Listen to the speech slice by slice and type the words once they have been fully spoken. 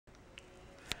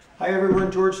Hi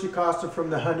everyone, George DeCosta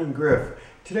from the Hunting Griff.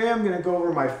 Today I'm going to go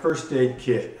over my first aid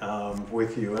kit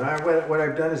with you. And what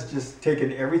I've done is just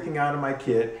taken everything out of my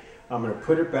kit. I'm going to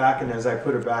put it back, and as I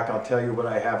put it back I'll tell you what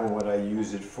I have and what I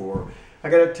use it for.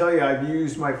 I got to tell you, I've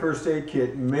used my first aid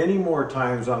kit many more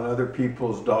times on other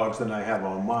people's dogs than I have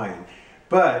on mine.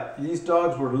 But these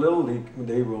dogs will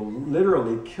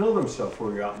literally kill themselves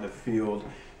when you're out in the field.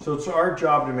 So it's our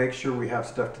job to make sure we have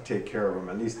stuff to take care of them.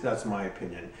 At least that's my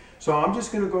opinion. So I'm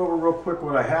just going to go over real quick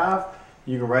what I have.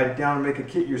 You can write it down and make a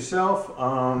kit yourself.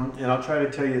 And I'll try to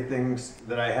tell you things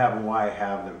that I have and why I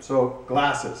have them. So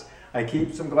glasses. I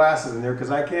keep some glasses in there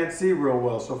because I can't see real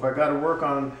well. So if I got to work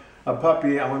on a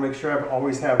puppy, I want to make sure I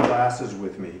always have glasses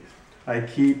with me. I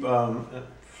keep a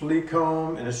flea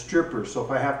comb and a stripper. So if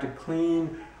I have to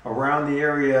clean around the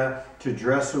area to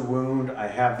dress a wound, I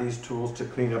have these tools to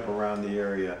clean up around the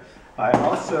area. I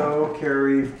also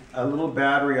carry a little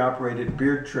battery operated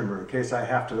beard trimmer in case I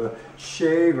have to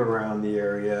shave around the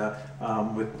area.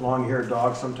 With long haired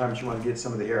dogs, sometimes you want to get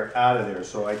some of the hair out of there.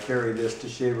 So I carry this to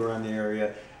shave around the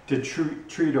area to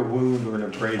treat a wound or an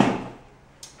abrasion.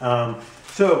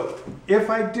 So if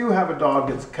I do have a dog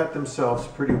that's cut themselves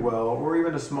pretty well, or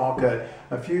even a small cut,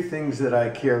 a few things that I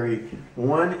carry.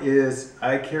 One is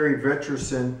I carry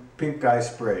Vetericyn pink eye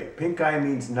spray. Pink eye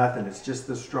means nothing. It's just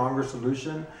the stronger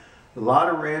solution. A lot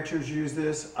of ranchers use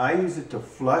this. I use it to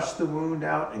flush the wound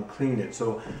out and clean it.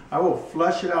 So I will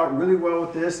flush it out really well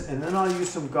with this, and then I'll use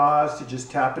some gauze to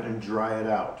just tap it and dry it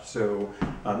out. So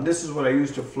this is what I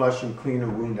use to flush and clean a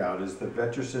wound out, is the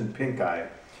Vetericyn pink eye.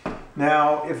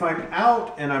 Now, if I'm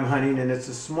out and I'm hunting and it's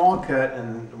a small cut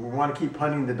and we want to keep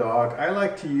hunting the dog, I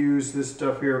like to use this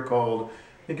stuff here called,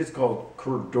 I think it's called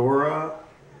Corona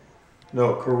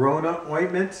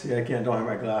ointment. See, I don't have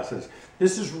my glasses.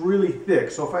 This is really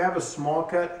thick, so if I have a small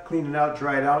cut, clean it out,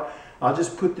 dry it out, I'll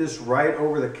just put this right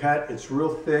over the cut. It's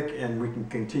real thick and we can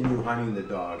continue hunting the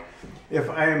dog. If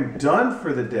I am done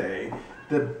for the day,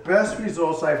 the best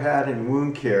results I've had in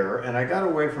wound care, and I got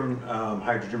away from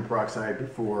hydrogen peroxide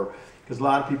before because a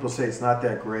lot of people say it's not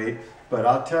that great, but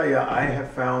I'll tell you, I have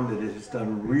found that it has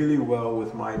done really well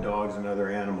with my dogs and other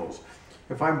animals.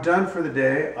 If I'm done for the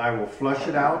day, I will flush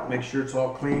it out, make sure it's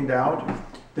all cleaned out.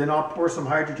 Then I'll pour some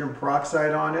hydrogen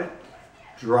peroxide on it,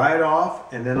 dry it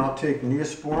off, and then I'll take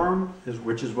Neosporin,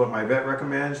 which is what my vet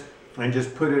recommends, and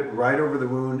just put it right over the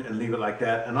wound and leave it like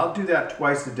that. And I'll do that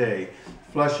twice a day.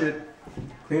 Flush it,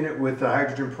 clean it with the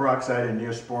hydrogen peroxide and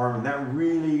Neosporin, and that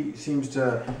really seems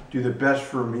to do the best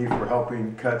for me for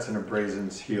helping cuts and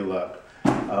abrasions heal up.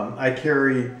 I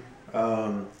carry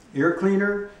ear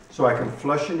cleaner so I can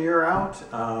flush an ear out,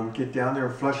 get down there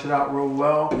and flush it out real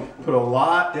well. Put a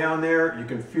lot down there. You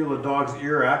can feel a dog's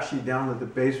ear actually down at the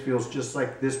base, feels just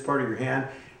like this part of your hand,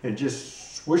 and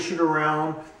just swish it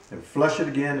around and flush it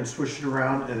again and swish it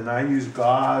around. And then I use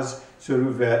gauze, so do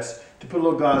vets, to put a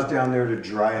little gauze down there to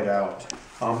dry it out.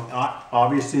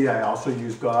 Obviously, I also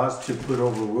use gauze to put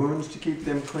over wounds to keep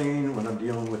them clean when I'm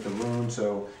dealing with the wound,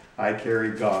 so I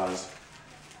carry gauze.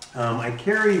 I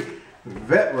carry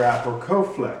vet wrap or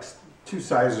Coflex, two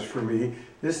sizes for me.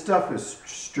 This stuff is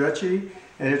stretchy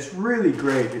and it's really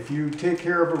great. If you take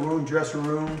care of a wound, dress a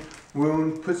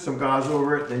wound, put some gauze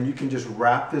over it, then you can just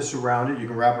wrap this around it. You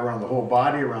can wrap it around the whole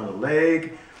body, around the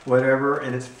leg, whatever,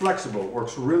 and it's flexible. It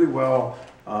works really well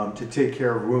to take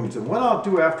care of wounds. And what I'll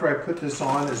do after I put this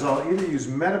on is I'll either use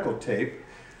medical tape,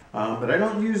 but I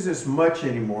don't use this much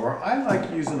anymore. I like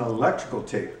using electrical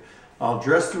tape. I'll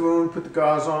dress the wound, put the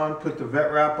gauze on, put the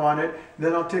vet wrap on it,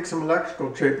 then I'll take some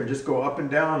electrical tape and just go up and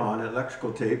down on it,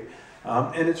 electrical tape.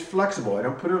 And it's flexible. I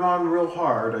don't put it on real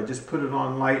hard, I just put it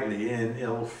on lightly, and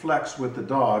it'll flex with the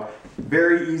dog.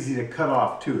 Very easy to cut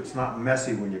off too. It's not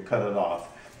messy when you cut it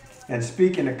off. And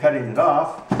speaking of cutting it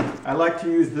off, I like to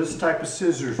use this type of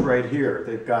scissors right here.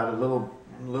 They've got a little,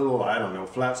 I don't know,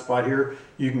 flat spot here.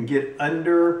 You can get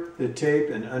under the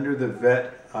tape and under the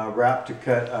vet wrap to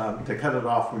cut it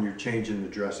off when you're changing the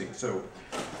dressing. So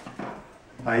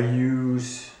I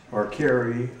use or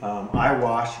carry eye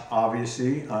wash,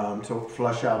 obviously, to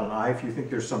flush out an eye if you think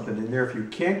there's something in there. If you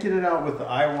can't get it out with the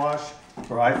eye wash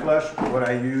or eye flush, what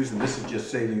I use, and this is just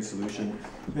saline solution,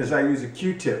 is I use a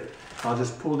Q-tip. I'll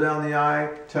just pull down the eye,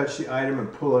 touch the item,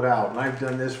 and pull it out. And I've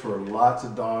done this for lots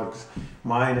of dogs,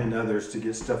 mine and others, to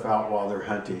get stuff out while they're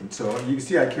hunting. So you can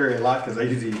see I carry a lot because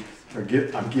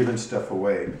I'm giving stuff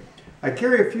away. I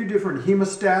carry a few different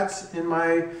hemostats in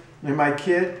my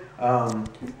kit.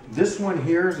 This one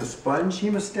here is a sponge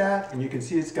hemostat, and you can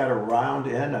see it's got a round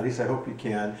end. At least I hope you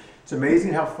can. It's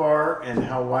amazing how far and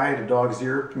how wide a dog's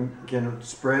ear can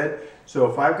spread. So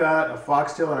if I've got a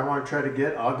foxtail and I want to try to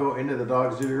get, I'll go into the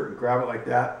dog's ear and grab it like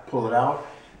that, pull it out.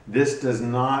 This does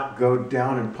not go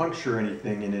down and puncture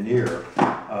anything in an ear.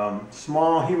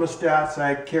 Small hemostats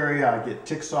I carry, I get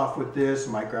ticks off with this.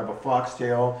 I might grab a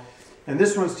foxtail. And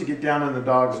this one's to get down on the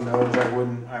dog's nose.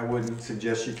 I wouldn't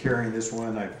suggest you carrying this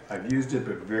one. I've used it,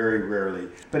 but very rarely.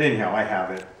 But anyhow, I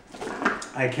have it.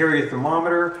 I carry a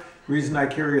thermometer. The reason I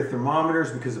carry a thermometer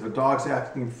is because if a dog's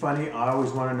acting funny, I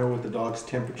always want to know what the dog's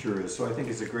temperature is. So I think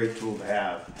it's a great tool to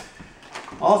have.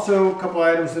 Also, a couple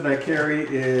items that I carry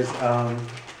is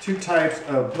 2 types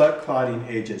of blood clotting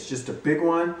agents, just a big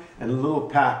one and little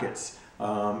packets.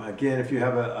 Again, if you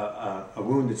have a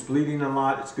wound that's bleeding a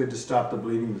lot, it's good to stop the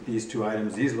bleeding with these 2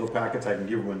 items. These little packets, I can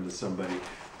give one to somebody.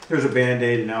 There's a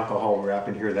Band-Aid and alcohol wrap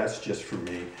in here. That's just for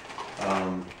me.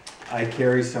 I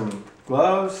carry some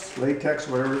gloves, latex,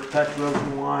 whatever type of gloves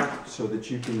you want, so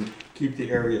that you can keep the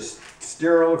area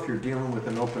sterile if you're dealing with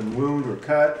an open wound or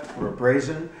cut or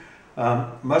abrasion.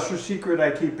 Muster Secret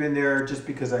I keep in there just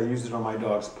because I use it on my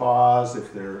dog's paws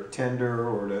if they're tender,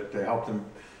 or to help them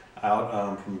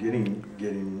out from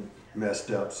getting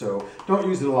messed up. So don't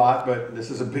use it a lot, but this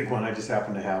is a big one. I just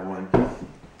happen to have one.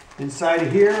 Inside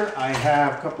of here I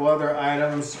have a couple other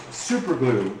items. Super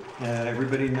glue.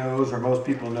 Everybody knows, or most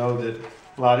people know, that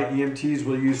a lot of EMTs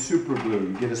will use super glue.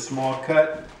 You get a small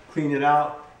cut, clean it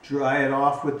out, dry it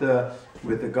off with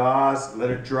the gauze, let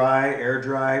it dry, air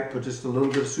dry, put just a little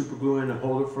bit of super glue in and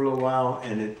hold it for a little while,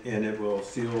 and it will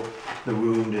seal the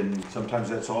wound, and sometimes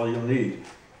that's all you'll need.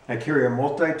 I carry a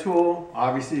multi-tool.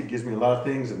 Obviously it gives me a lot of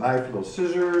things: a knife, little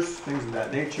scissors, things of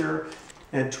that nature,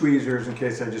 and tweezers in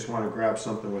case I just want to grab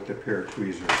something with a pair of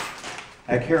tweezers.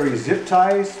 I carry zip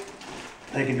ties.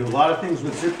 I can do a lot of things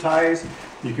with zip ties.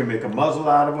 You can make a muzzle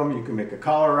out of them, you can make a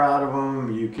collar out of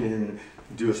them, you can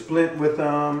do a splint with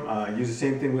them. I use the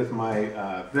same thing with my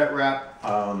vet wrap,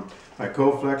 my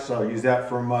Coflex. I'll use that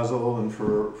for a muzzle and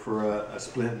for a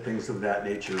splint, things of that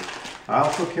nature. I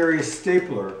also carry a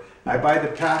stapler. I buy the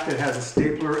pack that has a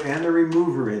stapler and a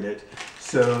remover in it,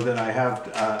 so that I have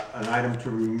an item to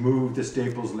remove the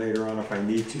staples later on if I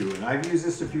need to. And I've used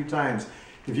this a few times.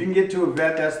 If you can get to a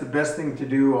vet, that's the best thing to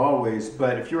do always.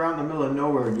 But if you're out in the middle of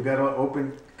nowhere and you got an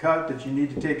open cut that you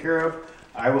need to take care of,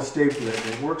 I will staple it,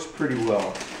 and it works pretty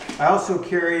well. I also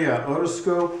carry an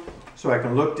otoscope, so I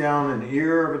can look down an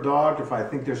ear of a dog if I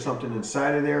think there's something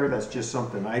inside of there. That's just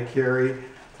something I carry.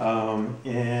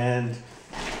 And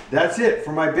that's it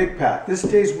for my big pack. This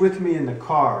stays with me in the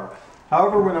car.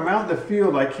 However, when I'm out in the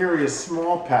field, I carry a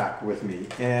small pack with me,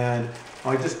 and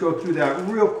I'll just go through that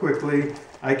real quickly.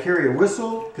 I carry a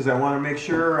whistle because I want to make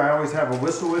sure I always have a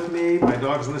whistle with me. My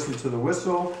dogs listen to the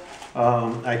whistle.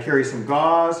 I carry some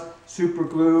gauze, super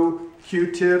glue,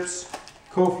 Q-tips,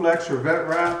 Coflex or vet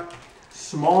wrap,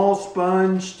 small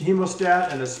sponge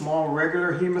hemostat and a small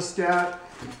regular hemostat,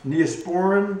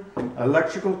 Neosporin,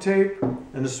 electrical tape,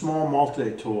 and a small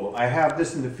multi-tool. I have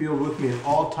this in the field with me at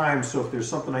all times, so if there's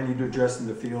something I need to address in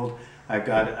the field, I've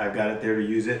got it there to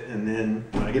use it. And then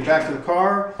when I get back to the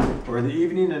car or in the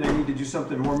evening and I need to do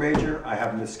something more major, I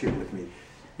have this kit with me.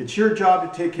 It's your job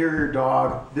to take care of your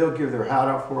dog. They'll give their hat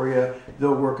out for you.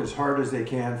 They'll work as hard as they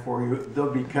can for you.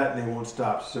 They'll be cut and they won't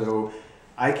stop. So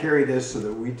I carry this so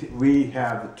that we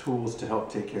have the tools to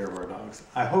help take care of our dogs.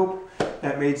 I hope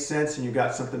that made sense and you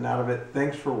got something out of it.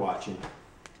 Thanks for watching.